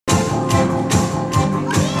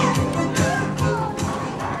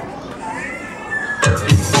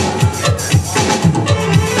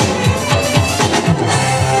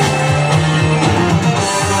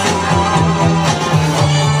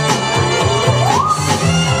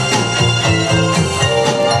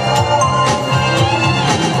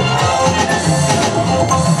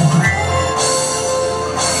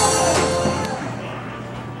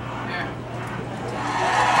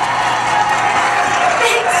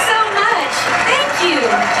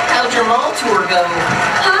tour go?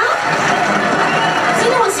 Huh? Does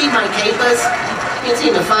anyone see my capers? Can't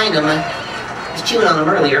seem to find them. I was chewing on them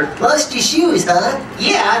earlier. Lost your shoes, huh?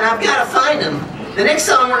 Yeah, and I've got to find them. The next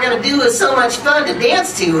song we're going to do is so much fun to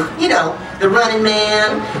dance to. You know, the Running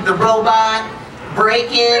Man, the Robot,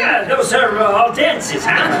 Breaking. Yeah, those are all dances,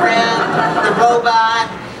 huh? The Crab, the Robot.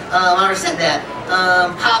 I already said that.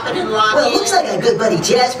 Poppin' and Lockin'. Well, it looks like our good buddy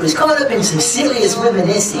Jasper's caught up in some serious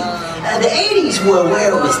reminiscing. The 80s were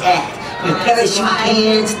where it was at. Your parachute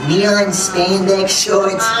pants, neon spandex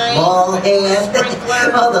shorts, ball hair.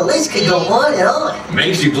 Well, the list could go on and on.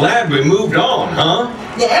 Makes you glad we moved on, huh?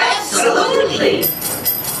 Yeah, Absolutely.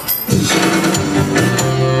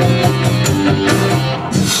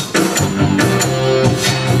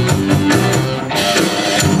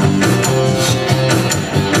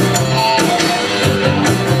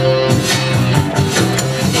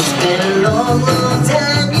 It's been a long, long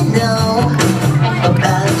time, you know.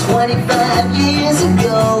 About 25 years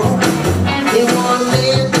ago, they wore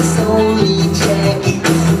Memphis only jackets.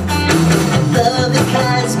 Love the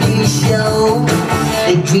Cosby Show.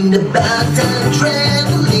 They dreamed about time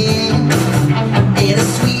traveling and a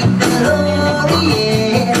sweet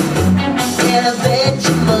DeLorean. And I bet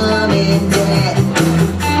your mom and dad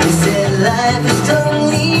said life is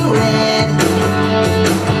totally rad.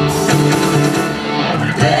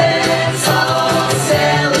 Let's all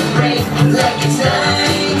celebrate like it's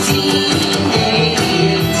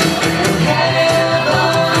 1988 and have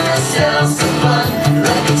ourselves some fun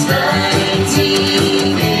like it's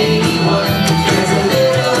 1981. There's a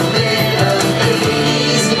little bit of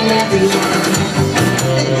 80s in everyone.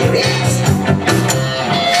 There is.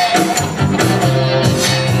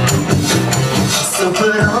 So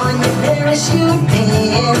put on your parachute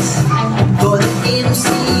pants for the MC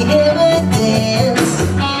Hammer dance.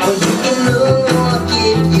 Or you can walk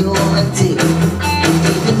if you want to.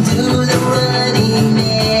 Even do the Running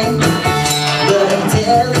Man. But I'm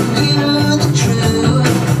telling you the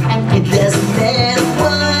truth. It doesn't matter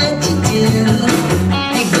what you do.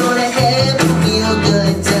 You're gonna have a real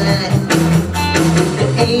good time with the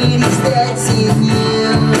 80s that's in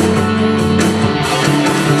you.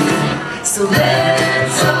 So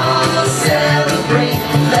let's all celebrate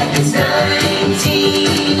like it's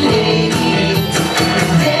 1988.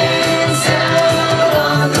 Dance out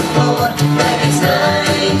on the floor like it's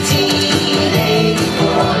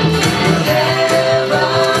 1984. We'll have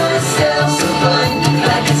ourselves some fun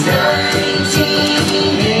like it's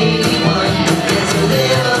 1981. There's a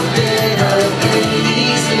little bit of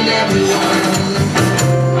 80s in everyone.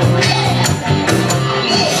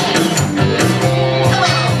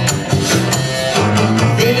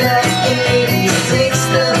 They like 86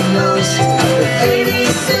 the most, but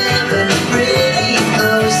 87 is pretty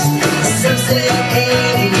close. Some say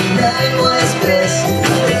 89 was best,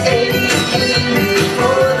 but 80 came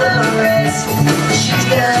before the rest. She's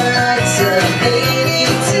got lots of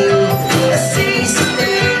 82, I see some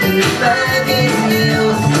 85 in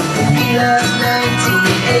you. He loves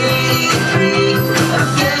 1983,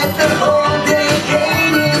 I've got the whole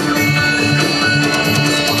decade in me.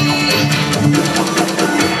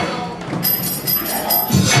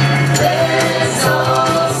 Let's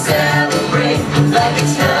all celebrate like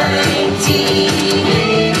it's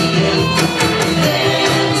 1988.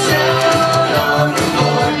 Dance out on the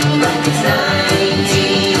floor like it's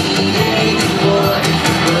 1984.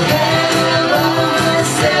 We'll have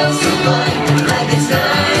ourselves some fun like it's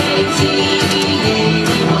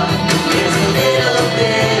 1981. There's a little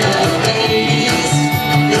bit of 80s.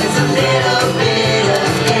 There's a little bit of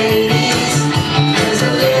 80s. There's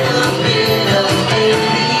a little bit of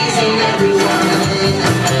 80s in everyone.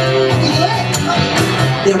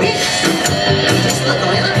 There is. Just look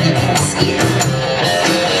around, you can see it.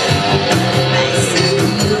 I see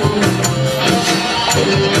you.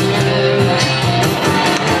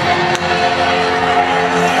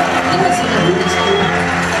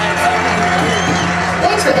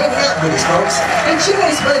 Thanks for hanging out with us, folks. It sure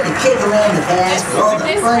is fun to kick around the past with all the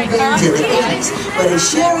fun things of the 80s, but it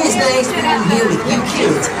sure is nice being here with you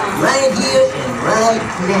kids, right here and right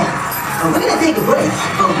now. We're gonna take a break,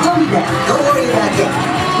 but we'll be back. Don't worry about that.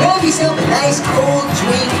 Grab yourself a nice cold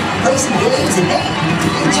drink, play some games, and hey,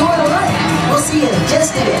 enjoy the life. We'll see you in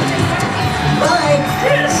just a bit. Bye.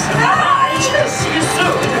 Yes.